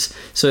bonkers.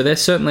 So they're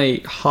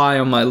certainly high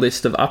on my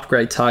list of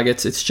upgrade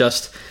targets. It's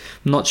just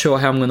I'm not sure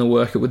how I'm going to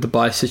work it with the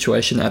buy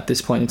situation at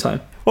this point in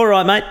time. All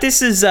right, mate.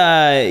 This is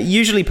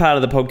usually part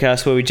of the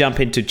podcast where we jump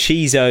into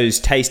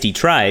Chizo's tasty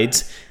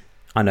trades.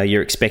 I know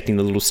you're expecting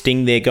the little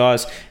sting there,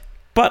 guys.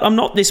 But I'm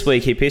not this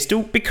week here,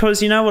 Pistol,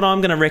 because you know what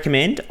I'm going to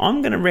recommend?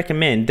 I'm going to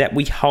recommend that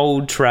we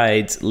hold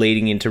trades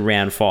leading into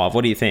round 5.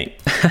 What do you think?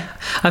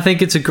 I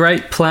think it's a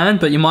great plan,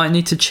 but you might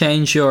need to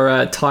change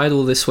your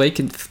title this week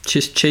and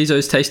just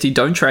Chizo's Tasty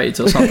Don't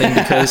Trades or something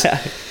because...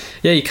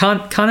 Yeah, you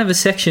can't have a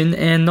section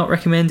and not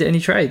recommend any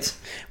trades.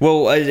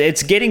 Well,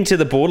 it's getting to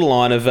the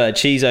borderline of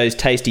Chizo's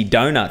Tasty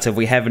Donuts if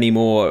we have any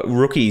more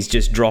rookies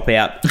just drop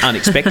out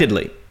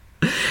unexpectedly.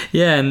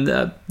 Yeah,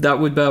 and that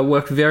would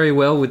work very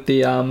well with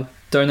the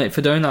Donate for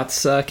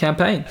Donuts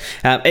campaign.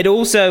 It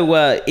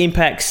also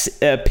impacts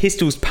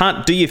Pistol's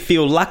punt. Do you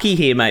feel lucky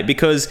here, mate?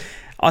 Because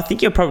I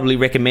think you're probably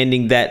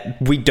recommending that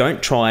we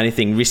don't try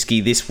anything risky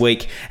this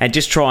week and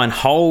just try and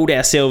hold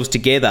ourselves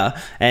together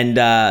and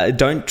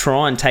don't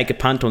try and take a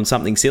punt on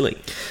something silly.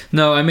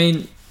 No, I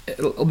mean,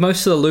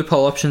 most of the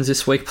loophole options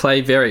this week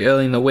play very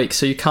early in the week,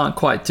 so you can't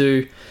quite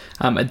do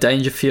a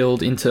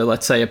Dangerfield into,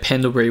 let's say, a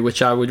Pendlebury,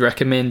 which I would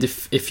recommend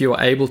if you're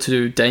able to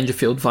do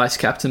Dangerfield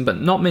vice-captain, but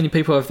not many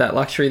people have that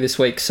luxury this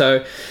week,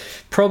 so...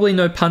 Probably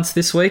no punts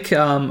this week.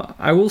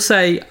 I will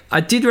say I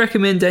did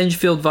recommend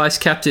Dangerfield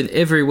vice-captain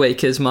every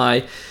week as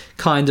my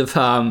kind of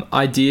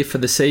idea for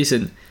the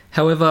season.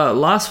 However,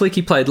 last week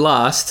he played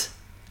last,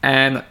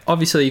 and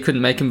obviously you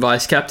couldn't make him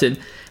vice-captain,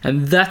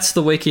 and that's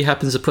the week he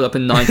happens to put up a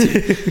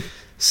 90.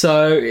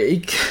 So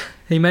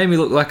he made me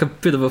look like a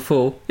bit of a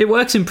fool. It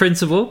works in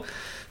principle,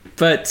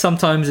 but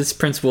sometimes it's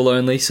principle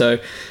only, so...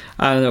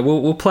 I don't know.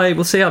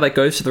 We'll see how that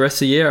goes for the rest of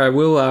the year. I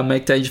will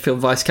make Dangerfield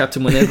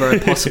vice-captain whenever I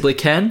possibly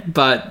can,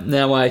 but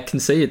now I can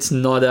see it's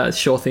not a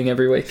sure thing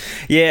every week.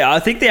 Yeah, I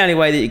think the only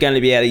way that you're going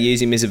to be able to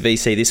use him as a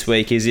VC this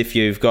week is if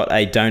you've got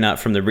a donut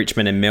from the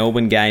Richmond and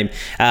Melbourne game.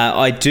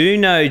 I do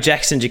know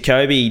Jackson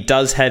Jacoby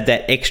does have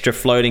that extra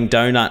floating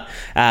donut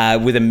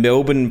with a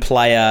Melbourne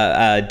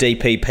player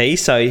DPP,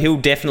 so he'll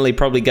definitely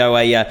probably go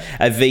a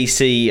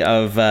VC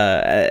of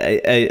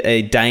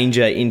a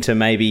danger into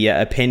maybe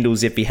a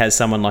Pendles if he has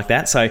someone like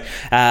that. So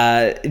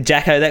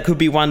Jacko, that could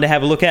be one to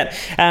have a look at.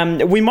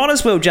 We might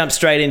as well jump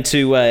straight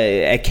into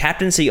a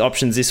captaincy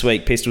options this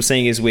week, Pistol,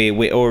 seeing as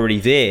we're already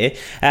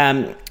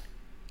there.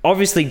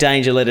 Obviously,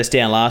 Danger let us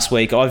down last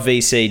week. I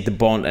VC'd the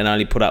Bont and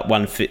only put up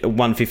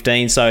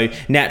 115. So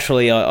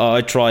naturally,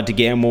 I tried to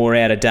get more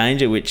out of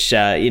Danger, which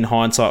in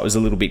hindsight was a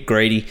little bit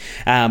greedy.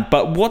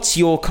 But what's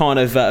your kind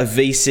of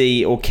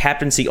VC or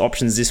captaincy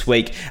options this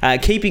week?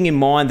 Keeping in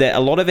mind that a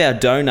lot of our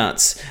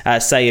donuts,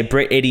 say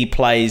Brett Eddy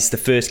plays the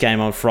first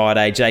game on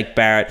Friday, Jake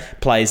Barrett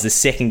plays the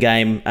second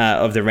game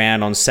of the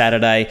round on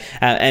Saturday,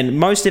 and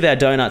most of our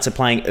donuts are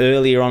playing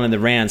earlier on in the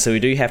round. So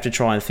we do have to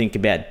try and think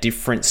about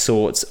different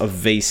sorts of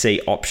VC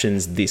options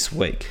this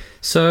week.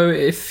 So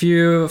if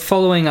you're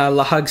following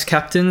Lahug's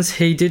captains,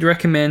 he did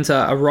recommend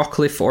a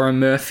Rockcliffe or a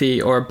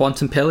Murphy or a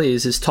Bontempelli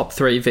as his top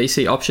 3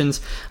 VC options.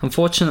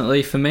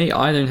 Unfortunately for me,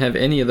 I don't have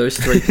any of those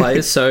 3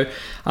 players, so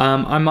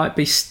I might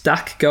be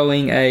stuck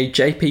going a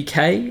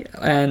JPK,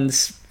 and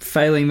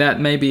failing that,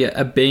 maybe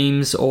a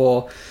Beams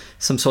or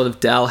some sort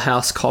of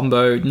Dalhouse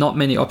combo. Not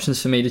many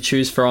options for me to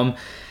choose from,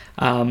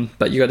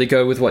 but you got to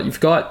go with what you've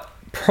got.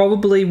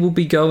 Probably will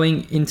be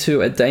going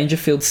into a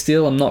Dangerfield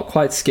still. I'm not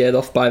quite scared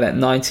off by that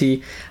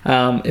 90.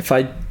 If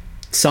I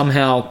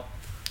somehow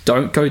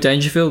don't go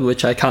Dangerfield,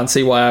 which I can't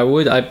see why I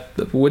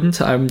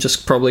wouldn't. I'm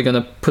just probably going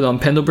to put on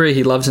Pendlebury.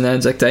 He loves an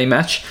Anzac Day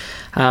match.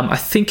 I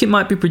think it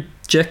might be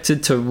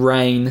projected to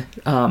rain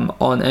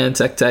on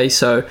Anzac Day,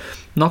 so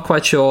not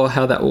quite sure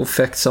how that will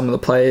affect some of the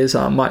players.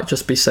 Might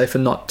just be safer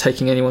not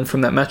taking anyone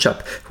from that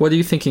matchup. What are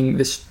you thinking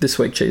this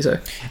week, Chizo?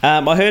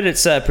 I heard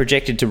it's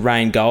projected to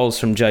rain goals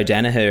from Joe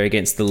Danaher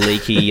against the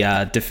leaky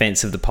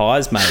defence of the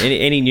Pies, mate.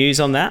 Any news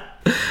on that?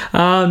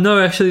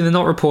 No, actually, they're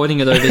not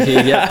reporting it over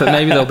here yet, but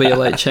maybe there'll be a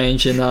late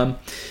change. And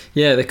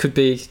there could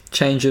be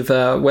change of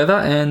weather,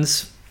 and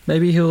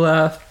maybe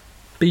he'll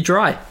be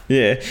dry.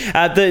 Yeah.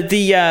 The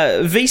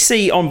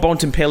VC on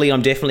Bontempelli,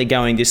 I'm definitely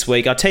going this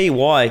week. I'll tell you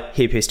why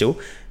here, Pistol.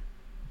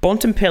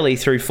 Bontempelli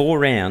through 4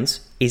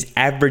 rounds is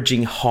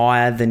averaging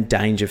higher than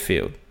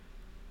Dangerfield.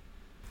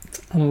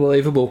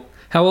 Unbelievable.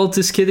 How old's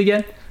this kid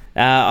again?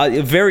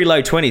 Very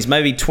low 20s,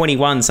 maybe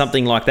 21,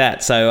 something like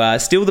that. So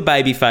still the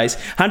baby face.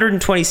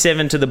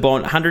 127 to the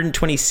Bont,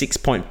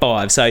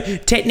 126.5. So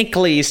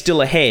technically he's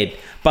still ahead.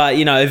 But,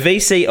 a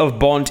VC of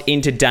Bont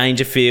into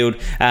Dangerfield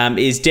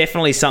is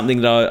definitely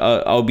something that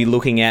I'll be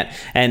looking at.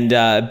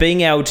 And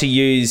being able to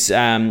use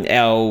our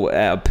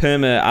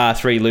Perma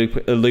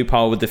R3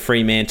 loophole with the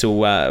Fremantle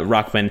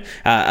Ruckman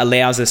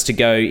allows us to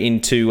go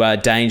into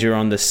Danger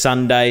on the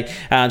Sunday.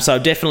 So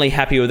I'm definitely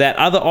happy with that.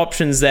 Other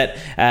options that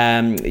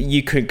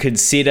you could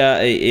consider,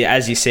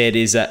 as you said,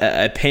 is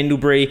a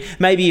Pendlebury.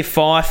 Maybe a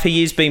Fife.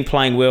 He has been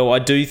playing well. I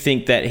do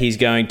think that he's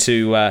going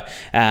to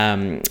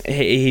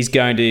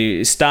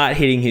start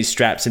hitting his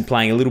straps and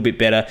playing a little bit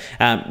better.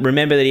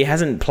 Remember that he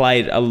hasn't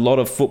played a lot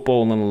of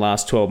football in the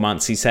last 12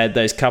 months. He's had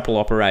those couple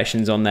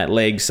operations on that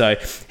leg, so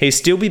he'll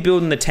still be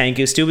building the tank.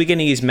 He'll still be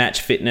getting his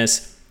match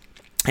fitness.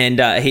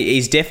 And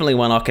he's definitely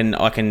one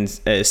I can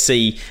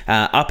see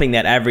upping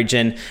that average.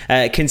 And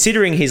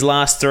considering his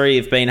last 3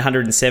 have been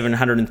 107,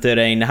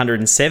 113,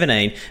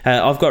 117,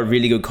 I've got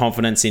really good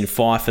confidence in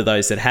 5 for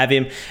those that have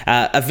him.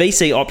 A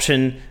VC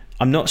option,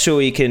 I'm not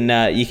sure you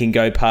can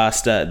go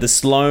past the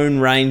Sloane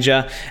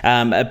Ranger,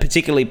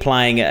 particularly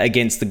playing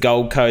against the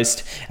Gold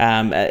Coast.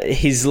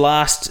 His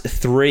last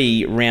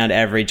 3 round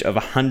average of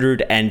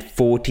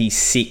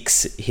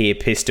 146 here,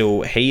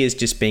 Pistol. He has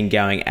just been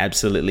going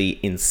absolutely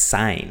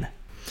insane.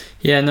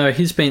 Yeah, no,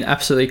 he's been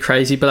absolutely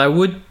crazy, but I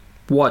would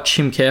watch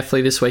him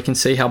carefully this week and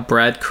see how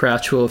Brad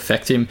Crouch will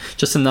affect him.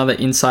 Just another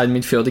inside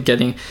midfielder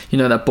getting,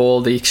 that ball,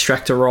 the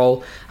extractor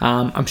role.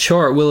 I'm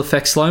sure it will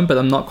affect Sloane, but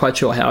I'm not quite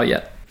sure how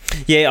yet.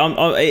 Yeah,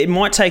 it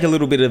might take a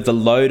little bit of the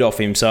load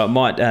off him, so it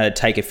might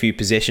take a few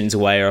possessions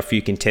away or a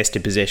few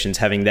contested possessions,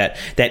 having that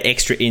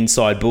extra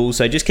inside ball.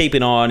 So just keep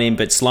an eye on him,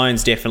 but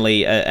Sloane's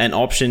definitely an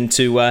option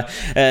to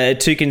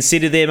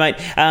consider there, mate.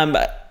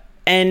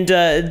 And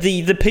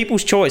the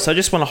People's Choice, I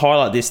just want to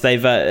highlight this.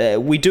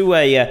 We do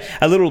a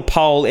little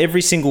poll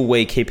every single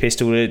week here,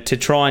 Pistol, to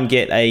try and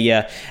get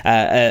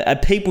a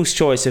People's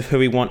Choice of who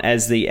we want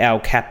as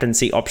our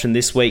captaincy option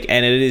this week,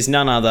 and it is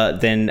none other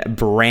than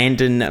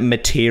Brandon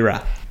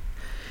Matera.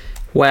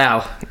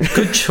 Wow,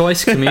 good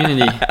choice,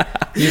 community.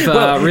 You've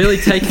really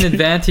taken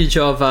advantage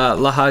of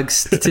Lahug's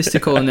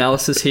statistical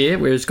analysis here,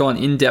 where he's gone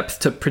in depth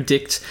to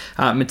predict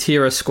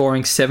Matera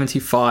scoring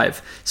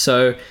 75.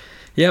 So,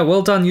 yeah,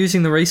 well done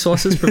using the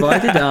resources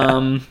provided.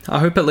 I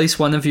hope at least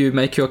one of you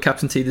make your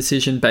captaincy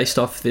decision based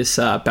off this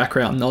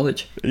background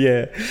knowledge.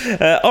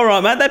 Yeah. All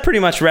right, mate, that pretty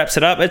much wraps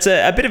it up. It's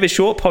a bit of a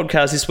short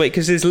podcast this week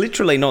because there's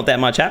literally not that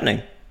much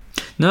happening.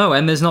 No,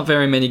 and there's not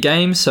very many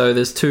games, so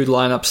there's 2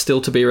 lineups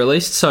still to be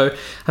released. So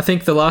I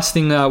think the last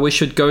thing we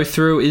should go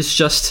through is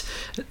just,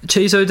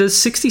 Chizo, does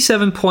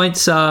 67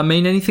 points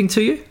mean anything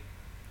to you?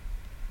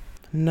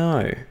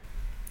 No.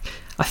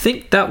 I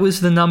think that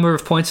was the number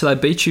of points that I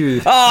beat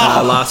you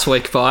last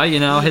week by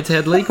in our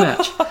head-to-head league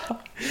match.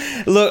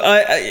 Look,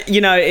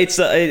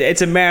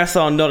 it's a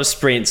marathon, not a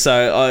sprint.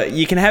 So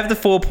you can have the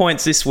 4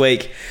 points this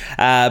week,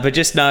 but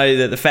just know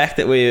that the fact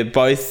that we're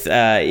both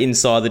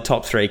inside the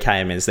top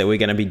 3K means that we're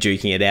going to be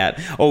duking it out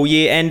all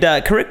year. And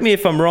correct me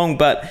if I'm wrong,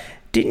 but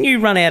didn't you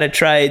run out of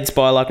trades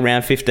by like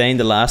round 15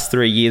 the last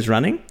 3 years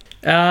running?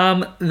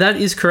 That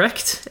is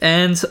correct,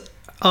 and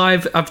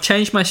I've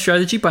changed my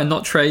strategy by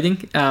not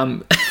trading.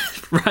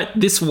 Right,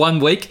 this 1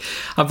 week,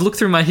 I've looked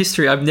through my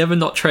history. I've never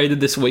not traded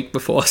this week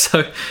before,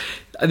 so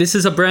this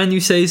is a brand new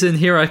season.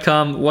 Here I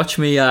come. Watch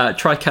me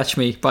try catch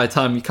me by the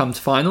time you come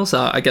to finals,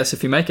 I guess,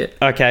 if you make it.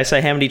 Okay,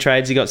 so how many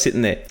trades you got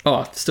sitting there? Oh,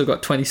 I've still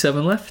got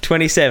 27 left.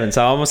 27,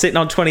 so I'm sitting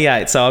on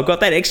 28. So I've got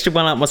that extra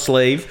one up my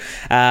sleeve.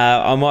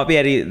 I might be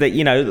able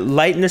to,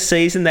 late in the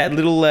season, that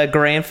little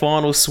grand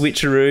final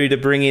switcheroo to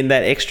bring in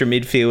that extra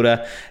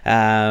midfielder,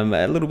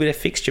 a little bit of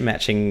fixture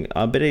matching.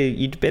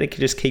 You'd better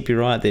just keep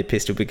your eye out there,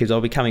 Pistol, because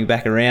I'll be coming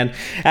back around.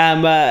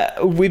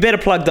 We better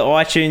plug the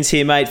iTunes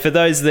here, mate. For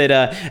those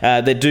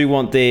that do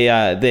want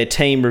their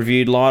team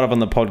reviewed live on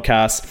the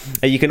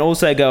podcast, you can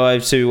also go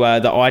over to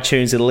the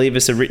iTunes and leave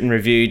us a written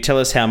review. Tell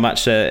us how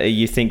much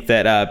you think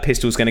that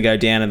Pistol's going to go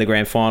down in the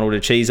grand final to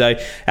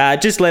Chizo.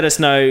 Just let us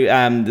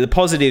know the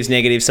positives,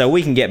 negatives, so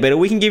we can get better.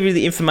 We can give you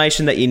the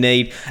information that you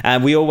need.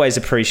 We always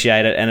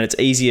appreciate it, and it's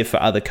easier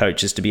for other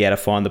coaches to be able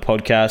to find the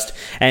podcast.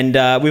 And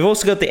we've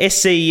also got the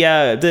SC,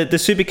 the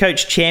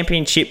Supercoach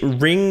Championship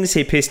rings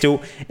here,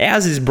 Pistol.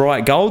 Ours is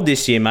bright gold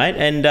this year, mate,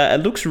 and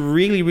it looks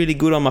really, really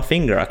good on my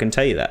finger, I can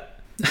tell you that.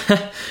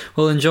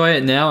 Well, enjoy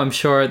it now. I'm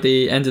sure at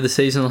the end of the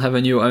season it'll have a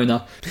new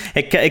owner.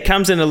 It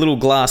comes in a little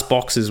glass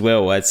box as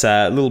well. It's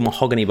a little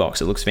mahogany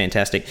box. It looks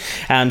fantastic.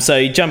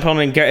 So jump on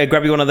and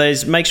grab you one of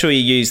those. Make sure you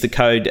use the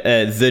code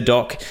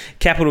THEDOC,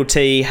 capital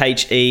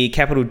T-H-E,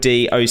 capital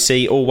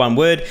D-O-C, all one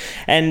word.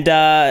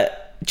 And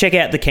check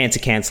out the Cancer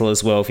Council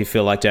as well if you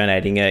feel like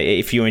donating.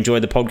 If you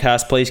enjoyed the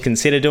podcast, please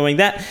consider doing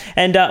that.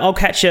 And I'll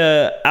catch you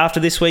after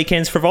this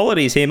weekend's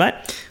frivolities here, mate.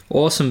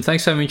 Awesome.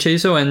 Thanks for having me,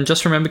 Chizo. And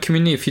just remember,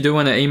 community, if you do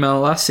want to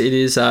email us, it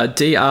is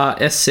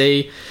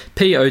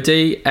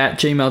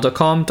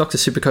drscpod@gmail.com, Dr.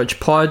 Supercoach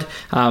Pod,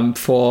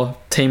 for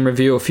team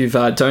review if you've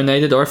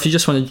donated, or if you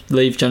just want to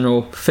leave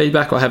general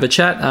feedback or have a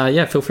chat,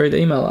 feel free to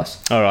email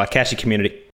us. All right. Catch you, community.